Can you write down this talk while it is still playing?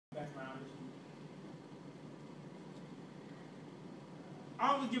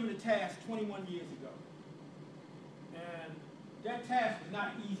I was given a task 21 years ago. And that task was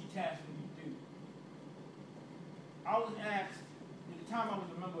not an easy task for me to do. I was asked, at the time I was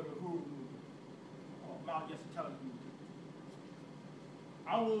a member of the Jericho Movement, or Mount Yes Intelligence Movement.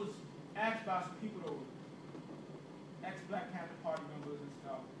 I was asked by some people that were ex-Black Panther Party members and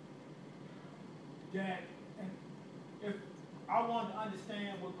stuff, that if I wanted to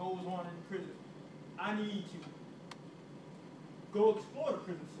understand what goes on in prison, I need to go explore the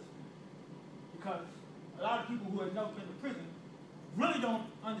prison system. Because a lot of people who have never been to prison really don't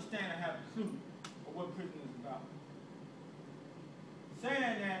understand or have a clue of what prison is about.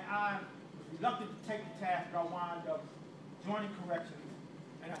 Saying that, I was reluctant to take the task, but I wound up joining corrections,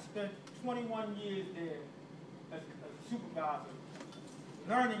 and I spent 21 years there as a supervisor,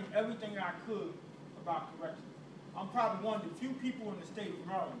 learning everything I could about corrections. I'm probably one of the few people in the state of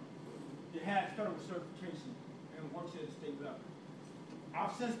Maryland that has federal certification and works at the state level.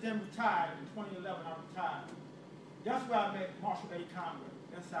 I've since then retired. In 2011, I retired. That's where I met Marshall A. Conway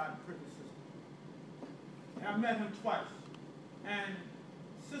inside the prison system. And I met him twice. And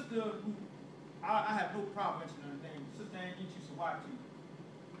sister, who I have no problem mentioning her name, Sister Angie Sawati,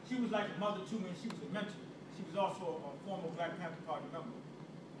 she was like a mother to me, and she was a mentor. She was also a former Black Panther Party member.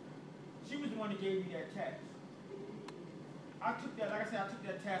 She was the one that gave me that task. I took that, like I said, I took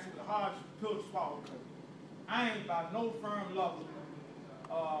that task. It was a hard pill to swallow because I ain't by no firm lover,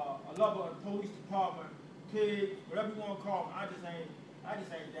 a lover of the police department, pig, whatever you want to call them. I just ain't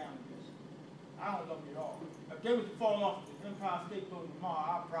down with this. I don't love them at all. If they was to fall off the Empire State Building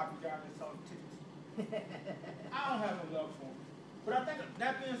tomorrow, I'd probably be down there selling tickets. I don't have no love for them. But I think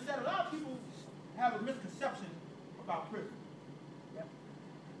that being said, a lot of people have a misconception about prison. Yep.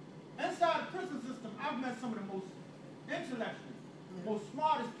 Inside the prison system, I've met some of the most intellectual, most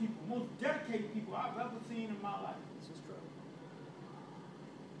smartest people, most dedicated people I've ever seen in my life. This is true.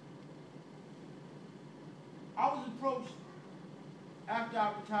 I was approached after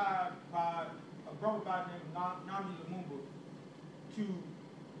I retired by a brother by the name of Nami Lumumba to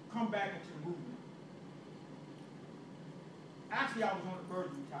come back into the movement. Actually, I was on the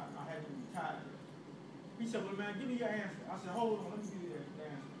verge of retirement. I hadn't even retired yet. He said, well, man, give me your answer. I said, hold on, let me give you the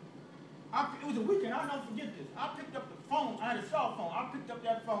answer. It was a weekend. I'll never forget this. I picked up the phone. I had a cell phone. I picked up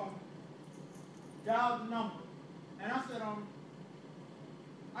that phone, dialed the number, and I said,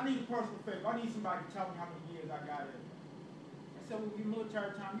 I need a personal favor. I need somebody to tell me how many years I got in. I said, well, your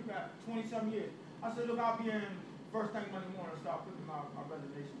military time, you got 20-some years. I said, look, I'll be in first thing Monday morning and start putting my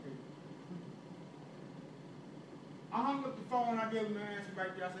resignation paper. I hung up the phone and I gave him an answer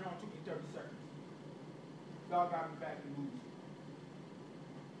right there. I said, it took me 30 seconds. God got me back in the movie.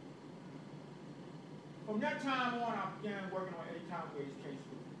 From that time on, I began working on Eddie Conway's case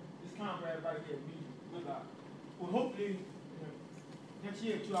with this comrade right here, me, Goodluck. Well, hopefully, next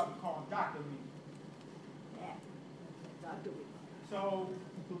year or two, I'll be calling Dr. Me. Yeah, Dr. Me. So,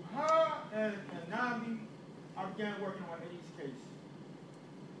 with her and Nami, I began working on Eddie's case.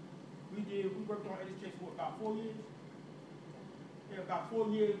 We worked on Eddie's case for about 4 years. Yeah, about 4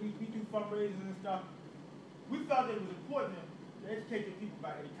 years, we do fundraisers and stuff. We felt that it was important to educate the people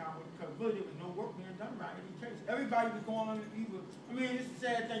about Eddie Conway because really there was no work being done around Eddie's case. Everybody was going on, I mean, it's a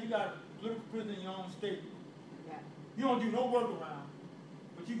sad thing, you got a political prisoner in your own state. Yeah. You don't do no work around,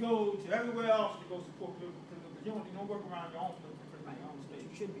 but you go to everywhere else to go support political prisoners, but you don't do no work around your own political prisoner in your own state.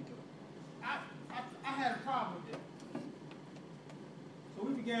 You should be doing. I had a problem with that. So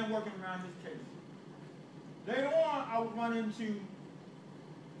we began working around his case. Later on, I would run into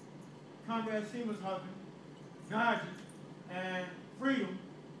Conrad Seaman's husband, Najee, and Freedom.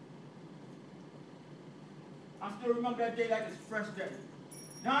 I still remember that day like it's a fresh day.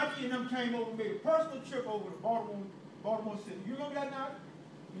 Najee and them came over, made a personal trip over to Baltimore City. You remember that,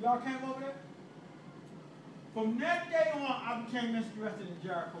 Najee? Y'all came over there? From that day on, I became interested in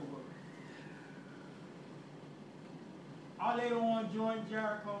Jericho work. I later on joined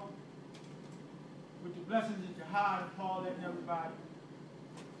Jericho with the blessings of Jihad and Paulette and everybody.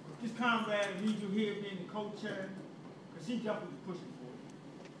 This comrade Regil here being the co-chair, because he definitely was pushing for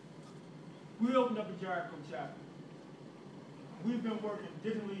it. We opened up a Jericho chapter. We've been working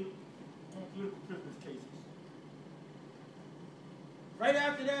diligently on political prisoners cases. Right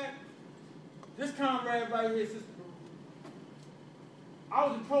after that, this comrade right here, Sister Bruce, I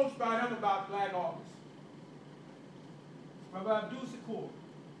was approached by them about Black August. Rabbi Abdul Shakur,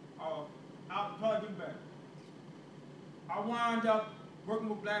 out in Plug back. I wound up working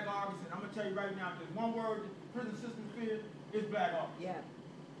with Black August, and I'm going to tell you right now, if there's one word the prison system fears, it's Black August. Yeah.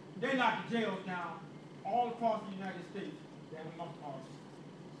 They lock the jails down all across the United States. They have enough August.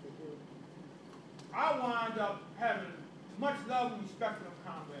 I wound up having to much love and respect for them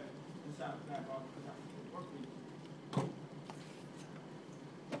comrades inside the Black Arts because I still work with you.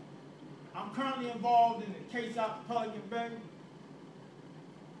 I'm currently involved in the case out of Pelican Bay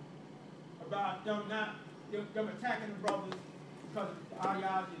about them attacking the brothers because of the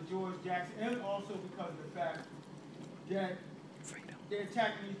ideology of George Jackson, and also because of the fact that they're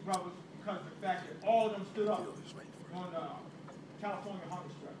attacking these brothers because of the fact that all of them stood up on the California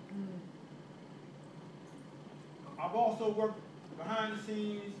hunger strike. I've also worked behind the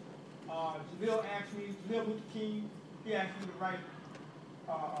scenes. Jaleel asked me, Jaleel Luther King, he asked me to write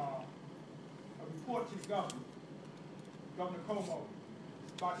a report to the governor, Governor Cuomo,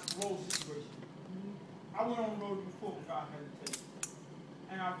 about the parole situation. I went on the road before without hesitation.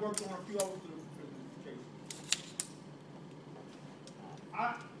 And I've worked on a few other prison cases.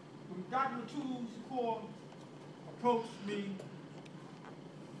 When Dr. Matul Shakur approached me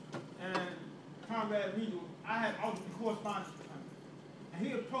and Conrad Regal, I was in correspondence with him. And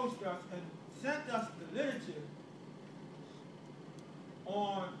he approached us and sent us the literature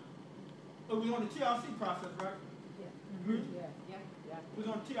on, it was on the TRC process, right? Yeah. Mhm. Yeah. It was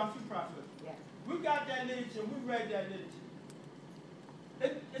on the TRC process. Yeah. We got that literature, we read that literature.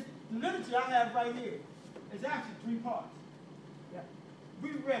 It's the literature I have right here. It's actually 3 parts. Yeah.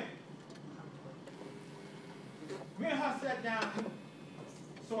 We read it. Me and her sat down and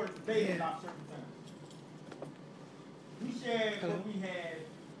sort of debated about certain things. We shared what we had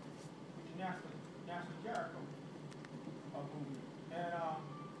with the National Jericho Movement. And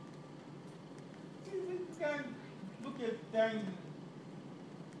we began to look at things.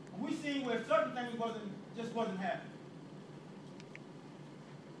 We seen where certain things just wasn't happening.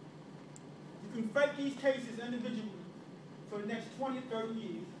 You can fight these cases individually for the next 20 or 30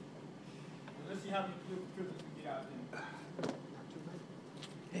 years. And let's see how many prisoners we get out there.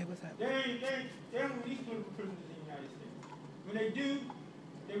 Hey, what's up? They don't release political prisoners in the United States. When they do,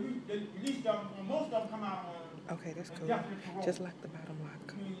 they release them, and most of them come out on Okay, that's cool. indefinite parole. Just like the bottom lock.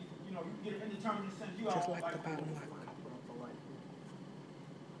 I mean, you know, you get an indeterminate sentence, you Just out like the bottom lock.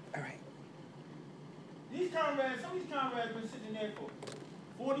 All right. These comrades, some of these comrades been sitting there for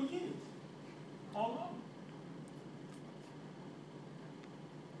 40 years, all along.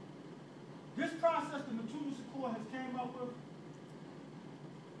 This process that Matul Shakur has came up with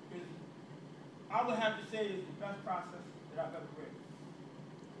is, I would have to say, is the best process that I've ever read.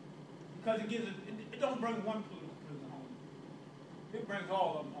 Because it gives it don't bring one political prisoner home. It brings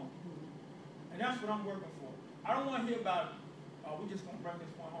all of them home. And that's what I'm working for. I don't want to hear about, we're just going to bring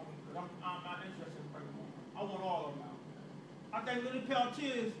this one home, because I'm not interested in bringing them home. I want all of them out. I think Lily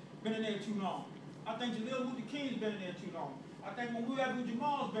Peltier's been in there too long. I think Jaleel Luther King's been in there too long. I think Mabu Abu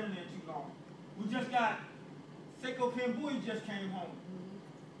Jamal's been in there too long. We just got Sekou Kambui just came home.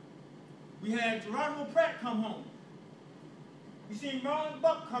 We had Geronimo Pratt come home. We seen Marlon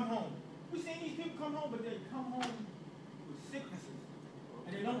Buck come home. We seen these people come home, but they come home with sicknesses,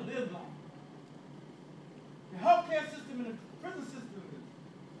 and they don't live long. The healthcare system and the prison system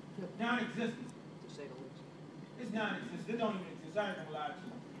is non-existent. It's non-existent. It don't even exist. I ain't gonna lie to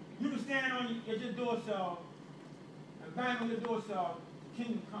you. You can stand on your door cell and bang on your door cell, the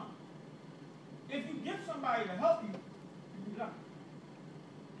kingdom come. If you get somebody to help you, you be lucky.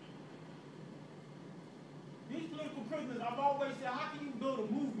 These political prisoners, I've always said, how can you build a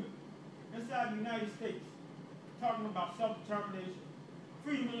movement inside the United States talking about self-determination,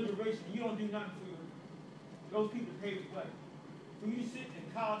 freedom and liberation, and you don't do nothing for those people pave the way? For you to sit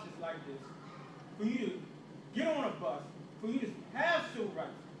in colleges like this, for you to get on a bus, for you to have civil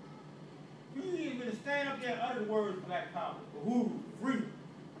rights, for you even to stand up there and utter the words black power, Uhuru, freedom.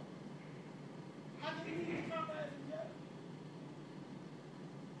 How can you leave these comrades in jail?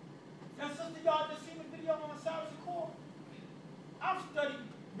 Now, sister, y'all just seen the video on Cyrus Shakur. I've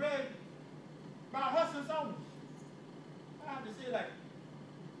read about her since I was, I have to say, like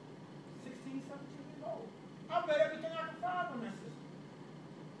 16, 17 years old. I've read everything I can find on that system.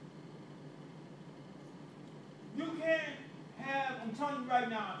 You can't have, I'm telling you right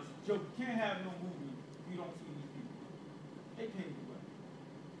now, it's a joke, you can't have no movement if you don't see these people. They paved the way.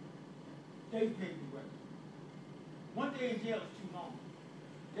 They paved the way. One day in jail is too long.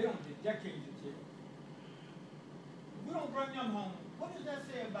 They don't get decades in jail. If we don't bring them home, what does that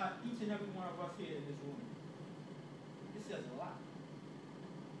say about each and every one of us here in this room? It says a lot.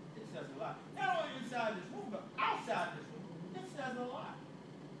 It says a lot. Not only inside this room, but outside this room. It says a lot.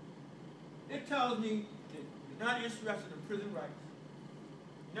 It tells me that you're not interested in prison rights.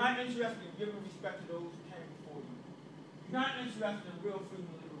 You're not interested in giving respect to those who came before you. You're not interested in real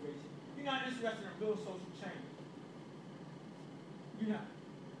freedom and liberation. You're not interested in real social change. You're not.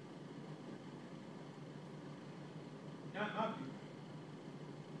 not my view.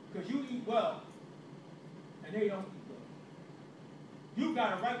 Because you eat well, and they don't eat well. You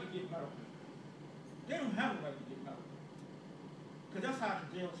got a right to get medical. They don't have a right to get medical. Because that's how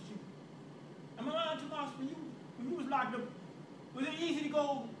the jails shoot. Am I lying too much for you? When you was locked up, was it easy to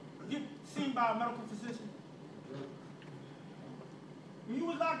go get seen by a medical physician? When you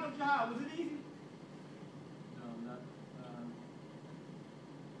was locked up your house, was it easy? No, not.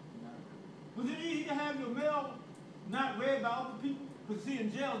 Was it easy to have your mail not read by other people? Because see,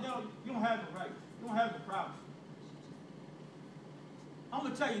 in jail, you don't have the rights. You don't have the privacy. I'm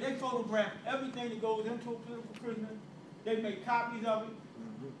going to tell you, they photograph everything that goes into a political prisoner. They make copies of it.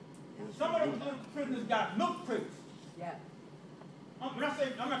 Some of those political prisoners got milk crates. Yeah. When I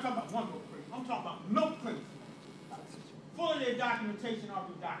say, I'm not talking about one milk crate. I'm talking about milk crates. Full of their documentation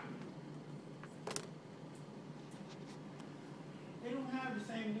already documented. They don't have the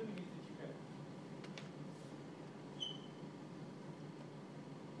same liberties that you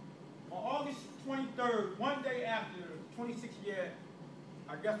have. On August 23rd, one day after the 26th year,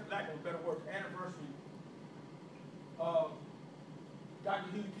 I guess for lack of a better word, anniversary of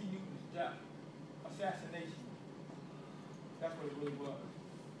Dr. Huey P. Newton's death, assassination. That's what it really was.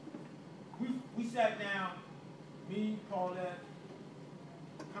 We sat down, me, Paulette,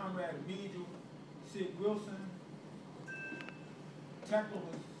 Comrade Emilio, Sid Wilson, Temple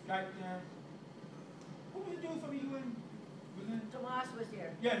was Skype down. Who was the dude from the UN? Tomas was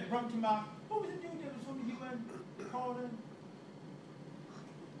there. Yeah, the Rum Tomas. Who was the dude that was from the UN? Called in?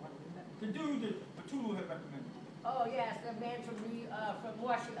 The dude that Patulu had recommended. Oh, yes, the man from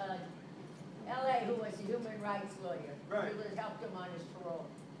Washington, L.A., who was a human rights lawyer. Right. He was helped him on his parole.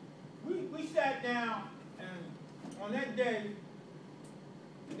 We sat down, and on that day,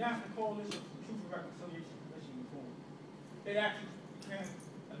 the National Coalition for Truth and Reconciliation Commission was formed. It actually became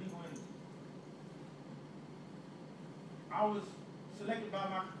a legal entity. I was selected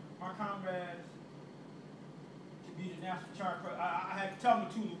by my comrades to be the national chairperson. I had to tell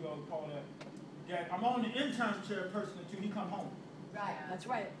Matulu, Paul, that I'm on the intern chairperson until he come home. Right, that's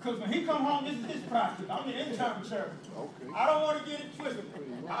right. Because when he come home, this is his project. I'm the intern chairperson. Okay. I don't want to get it twisted.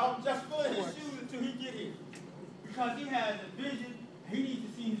 I'll just fill his shoes until he get here. Because he has a vision, he needs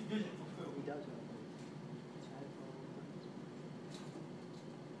to see his vision fulfilled. He does.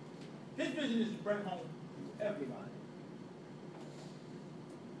 His vision is to bring home everybody.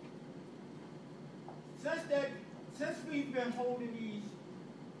 Since we've been holding these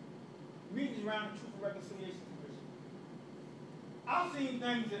meetings around the Truth and Reconciliation Commission, I've seen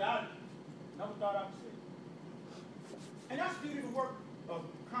things that I never thought I would see. And that's due to the work of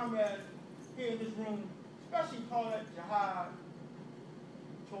comrades here in this room, especially Paulette, Jihad,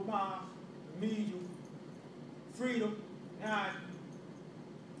 Tomas, Emilio, Freedom, Nine,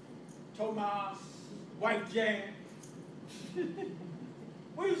 Tomas, White Jan.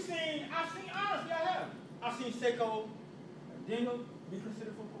 I've seen, honestly, I have. I've seen Seiko Dingo be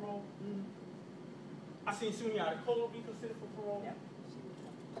considered for parole. I've seen Suni Adekola be considered for parole. Yep.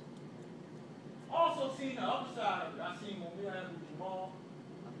 Also seen the other side of it. I've seen Mumia Abu Jamal,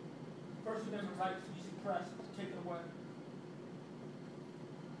 First Amendment rights be suppressed, taken away.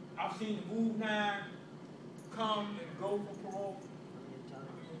 I've seen the Move 9 come and go for parole.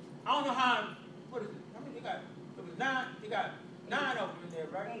 I don't know how, what is it? How many they got? It was 9, they got 9 of them in there,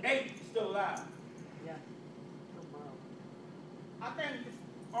 right? 8 still alive. Yeah. I think it's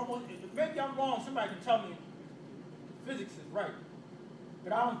almost, maybe I'm wrong, somebody can tell me the physics is right,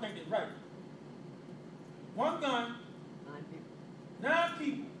 but I don't think it's right. One gun, 9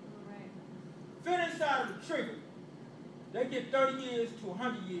 people, fit inside of the trigger, they get 30 years to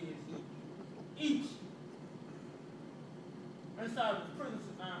 100 years each. Inside of the prison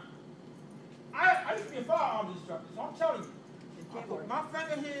system. I used to be a firearms instructor, so I'm telling you. I put my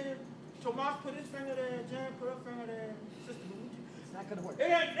finger here, Tomas put his finger there, Jan put her finger there, Sister Luigi. It's not going to work. It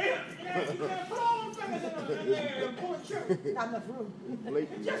ain't, you can't put all them fingers in there and pull a trigger. Not enough room.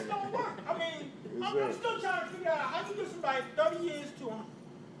 It just don't work. I mean, I'm still trying to figure out how you give somebody 30 years to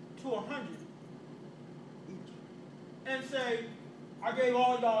 100 and say, I gave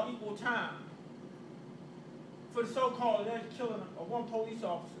all y'all equal time for the so-called alleged killing of one police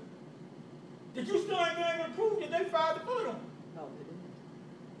officer. That you still ain't been able to prove that they fired the bullet on him. No, they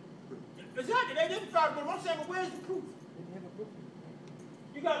didn't. Exactly, they didn't fire the bullet. I'm saying, well, where's the proof? They didn't have a proof.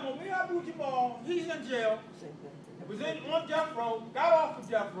 You got Mumia Abu Jamal, he's in jail, Same thing. was on death row, got off of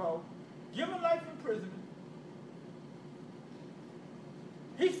death row, given life imprisonment.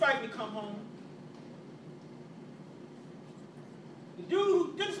 He's fighting to come home. The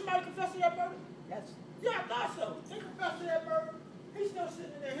dude, didn't somebody confess to that murder? Yes. Yeah, I thought so. They confessed to that murder. He's still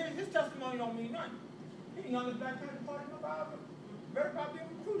sitting there. His testimony don't mean nothing. He's the youngest Black Panther Party member I ever read about being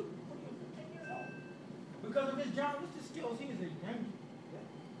recruited when he was 15 years old. Because of his journalistic skills, he is a danger.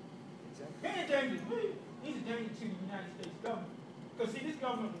 Exactly. He ain't a danger to me. He's a danger to the United States government. Because see, this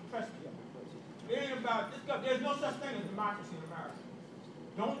government repressed me. It ain't about this government. There's no such thing as democracy in America.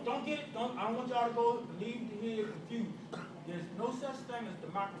 Don't get it. I don't want y'all to go leave here confused. There's no such thing as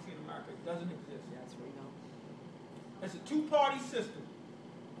democracy in America. It doesn't exist. Yeah, that's right now. It's a two-party system,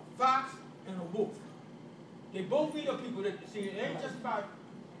 a fox and a wolf. They both eat up people. See, it ain't just about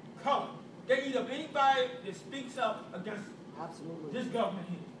color. They eat up anybody that speaks up against Absolutely. this government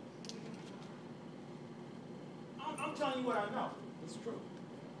here. I'm telling you what I know. It's true.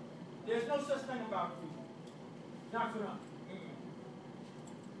 There's no such thing about freedom. Not for them.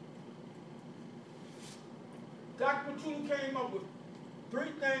 Dr. Matulu came up with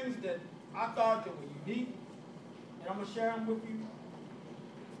 3 things that I thought that were unique, and I'm going to share them with you.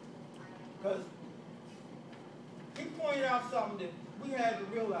 Because he pointed out something that we had to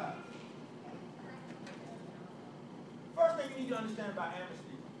realize. First thing you need to understand about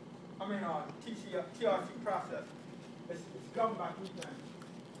TRC process, it's governed by 3 things.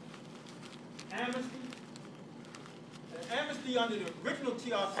 Amnesty, and amnesty under the original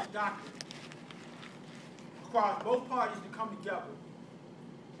TRC doctrine requires both parties to come together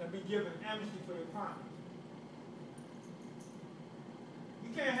and be given amnesty for their crimes.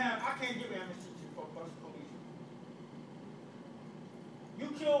 I can't give amnesty to police. You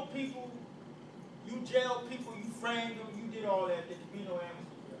killed people, you jailed people, you framed them, you did all that, there should be no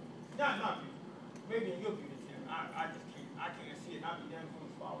amnesty for that. Not me. Maybe in your view, Tim. I just can't. I can't see it. I'd be damn fool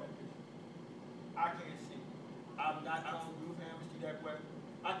to follow that vision. I can't see it. I don't agree with amnesty that way.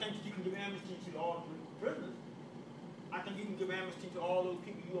 I think that you can give amnesty to all prisoners. I think you can give amnesty to all those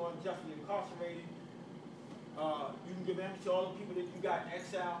people you are unjustly incarcerated. You can give amnesty to all the people that you got in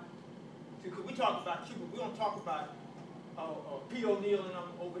exile. Because we talk about Cuba, we don't talk about Pete O'Neill and them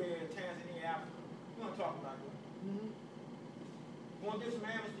over there in Tanzania, Africa. We don't talk about that. You want to give some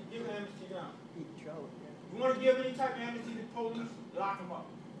amnesty, give amnesty down. You want to give any type of amnesty to the police, lock them up.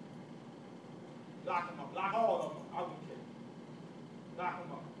 Lock them up. Lock all of them. I wouldn't care. Lock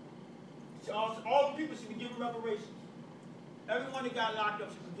them up. So all the people should be given reparations. Everyone that got locked up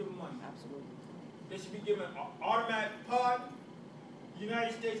should be given money. Absolutely. They should be given automatic pardon. The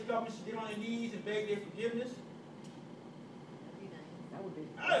United States government should get on their knees and beg their forgiveness. That would be.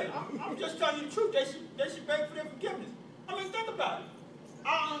 Hey, I'm just telling you the truth. They should beg for their forgiveness. I mean, think about it.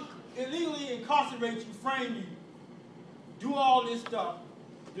 I'll illegally incarcerate you, frame you, do all this stuff,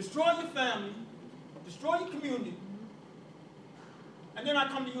 destroy your family, destroy your community, and then I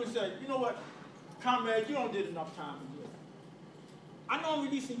come to you and say, you know what, comrade, you don't did enough time in jail. I know I'm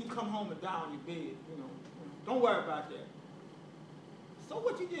releasing you, come home and die on your bed, you know. Don't worry about that. So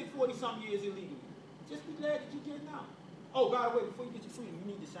what you did 40-something years illegally, just be glad that you did now. Oh, by the way, before you get your freedom,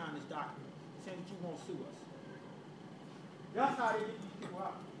 you need to sign this document saying that you won't sue us. That's how they get these people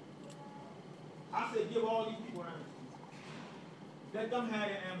out. I said give all these people amnesty. Let them have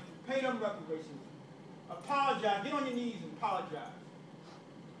their amnesty. Pay them reparations. Apologize. Get on your knees and apologize.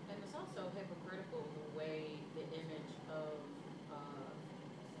 And it's also hypocritical the way the image of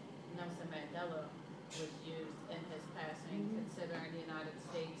Nelson Mandela was used in his passing, considering the United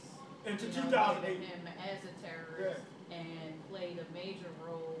States Into labeled 2008. him as a terrorist and played a major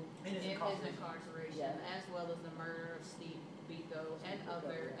role in his incarceration, as well as the murder of Steve Biko and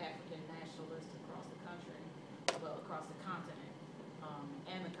other African nationalists across the country, well, across the continent,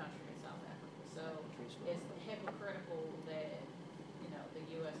 and the country in South Africa. So it's hypocritical that, the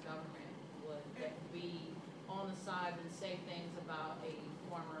U.S. government would be on the side and say things about a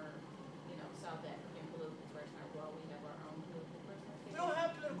former, South African political prisoner while we have our own political prisoners. We don't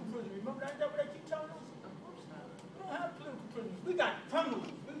have political prisoners. Remember that what they keep telling us? Of course not. We don't have political prisoners. We got criminals.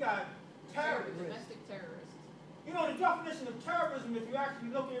 We got terrorists. Domestic terrorists. You know, the definition of terrorism, if you actually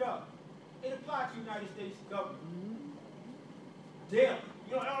look it up, it applies to the United States government. Daily.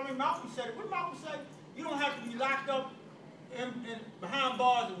 Malcolm said it. What did Malcolm say? You don't have to be locked up and behind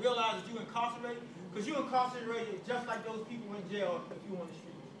bars and realize that you're incarcerated, because you're incarcerated just like those people in jail if you're on the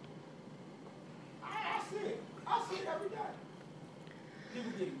street. I see it. I see it every day.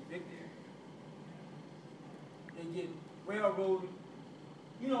 People get evicted. They get railroaded.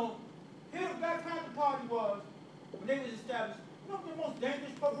 Here the Black Panther Party was, when they was established, what the most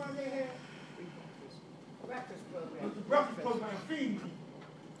dangerous program they had? Breakfast program. Was the breakfast program, feeding people.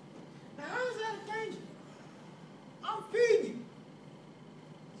 Now how is that a danger? I'm feeding you.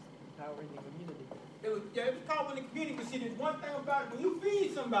 Power in the community. It was power in the community, but see, there's one thing about it, when you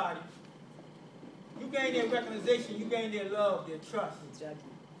feed somebody, you gain their recognition, you gain their love, their trust.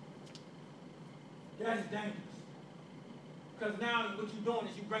 Exactly. That is dangerous. Because now what you're doing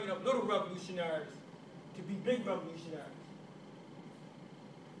is you're bringing up little revolutionaries to be big revolutionaries.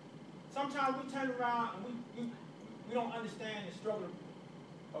 Sometimes we turn around and we don't understand the struggle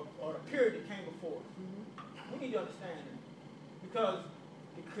or the period that came before us. We need to understand it. Because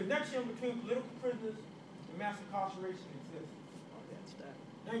the connection between political prisoners and mass incarceration exists. Oh, that's that.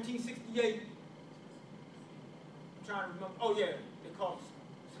 1968, I'm trying to remember, oh yeah, they called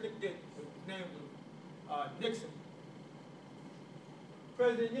Slick Dick, his name was Nixon.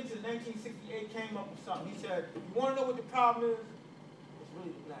 President Nixon in 1968 came up with something. He said, you want to know what the problem is? It's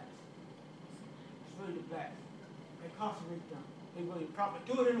really the blacks. It's really the blacks. Incarcerate them. They really the problem.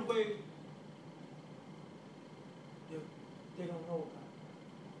 Do it in a way they don't know about.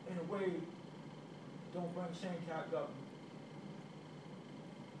 In a way, don't bring shame to our government.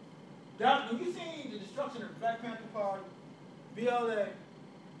 That, when you see the destruction of the Black Panther Party, BLA,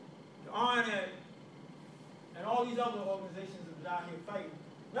 the RNA, and all these other organizations that are out here fighting,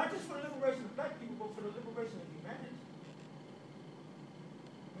 not just for the liberation of black people, but for the liberation of humanity.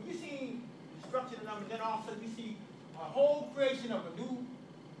 When you see the destruction of them, and then all of a sudden you see a whole creation of a new,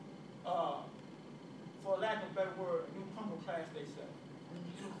 for lack of a better word, a new criminal class, they say.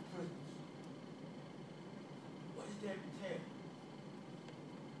 Political prisoners. What does that entail?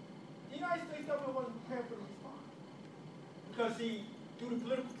 The United States government wasn't prepared for the response. Because see, through the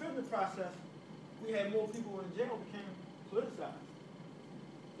political prisoner process, we had more people in jail became politicized.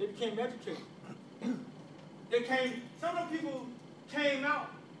 They became educated. Some of the people came out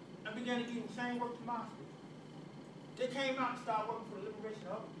and began to do the same work demonstrably. They came out and started working for the liberation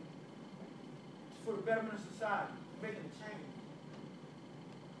of other people. For the betterment of society, making a change.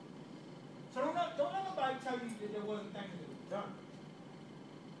 So don't let nobody tell you that there wasn't things that was done.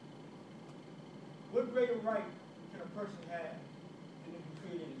 What greater right can a person have than to be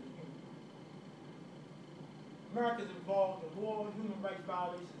created as a human? America is involved in more human rights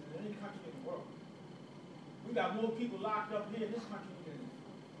violations than any country in the world. We got more people locked up here in this country than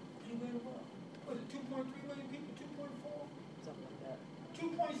anywhere in the world. What is it, 2.3 million people, 2.4? Something like that.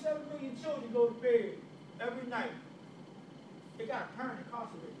 2.7 million children go to bed every night. They got a parent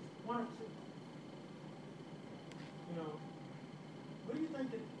incarcerated, one or two. You know, what do you think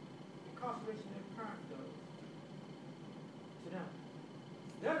that incarceration of their parent does to them?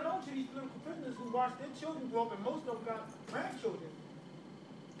 Let alone to these political prisoners who watch their children grow up, and most of them got grandchildren.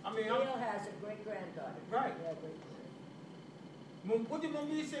 I mean, Bill has a great-granddaughter. Right. Yeah, great-granddaughter. What did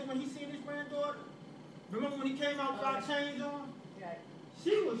Monique say when he seen his granddaughter? Remember when he came out without chains on? Right.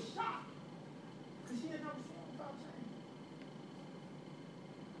 She was shocked because she had never seen him without chains.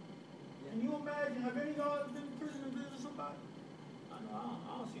 Can you imagine? Have any of y'all been in prison and visited somebody? I know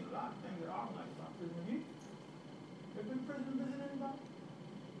I don't see a lot of things that I don't like about prison. You? Ever been in prison and visited anybody?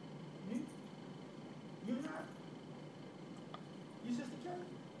 You? You not? You Sister Kelly?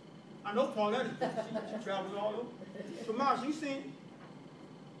 I know Paulette is busy. She travels all over. So Marsh, you seen it?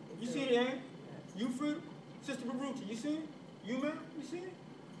 You seen it, Ann? You Freedom? Sister Baruchi, you seen it? You man, you seen it?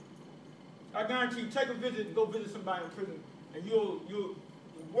 I guarantee you, take a visit and go visit somebody in prison, and the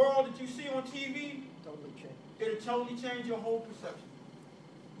world that you see on TV, Totally changed. it'll totally change your whole perception.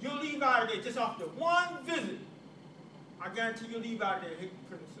 You'll leave out of there just after one visit. I guarantee you'll leave out of there hating the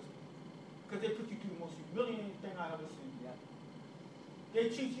prison system. Because they put you through the most humiliating thing I've ever seen. Yeah. They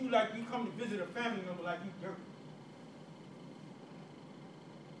treat you like you come to visit a family member like you dirty.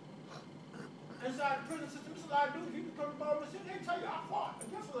 Inside the prison system, it's a lot of dudes. You can come to the bar and sit there and tell you I fought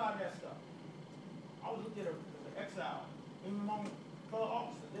against a lot of that stuff. I was looked at as an exile. Even among fellow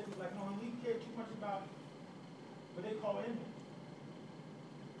officers, they was like, no, we care too much about what they call inmates.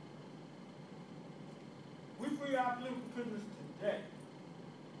 We free our political prisoners today.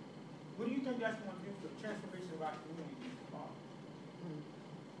 What do you think that's going to do for the transformation of our communities tomorrow?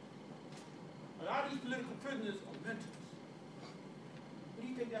 A lot of these political prisoners are mentors. What do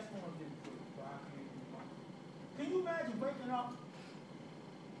you think that's going to do for our community tomorrow? Can you imagine waking up,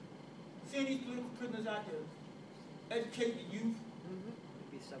 seeing these political prisoners out there, educating the youth? It'd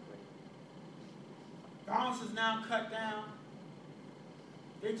be separated. Violence is now cut down.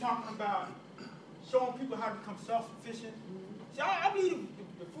 They're talking about showing people how to become self-sufficient. See, I believe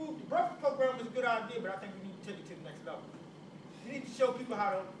the breakfast program is a good idea, but I think we need to take it to the next level. We need to show people how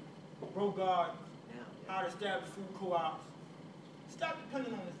to grow gardens, how to establish food co-ops. Stop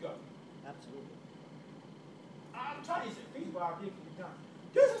depending on this government. Absolutely. I'm telling you, it's a feasible idea can be done.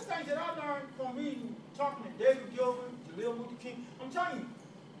 This is things that I learned from reading, talking to David Gilbert, Jaleel Muthi King. I'm telling you,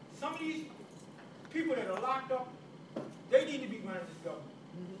 some of these people that are locked up, they need to be running this government.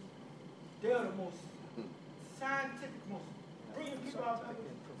 They are the most scientific, most brilliant people out there.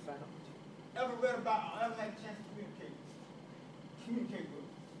 Profound. ever read about or ever had a chance to communicate with.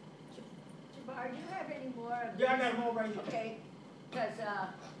 Jabbar, do you have any more of Yeah, I these? got more right here. Okay, because,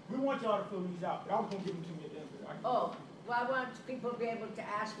 We want y'all to fill these out, but I was gonna give them to me at the end of it. oh, well, I want people to be able to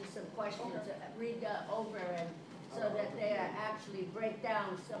ask you some questions, read over and so that they actually break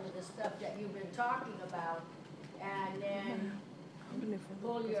down some of the stuff that you've been talking about and then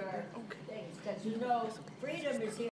pull your things, because you know, freedom is here.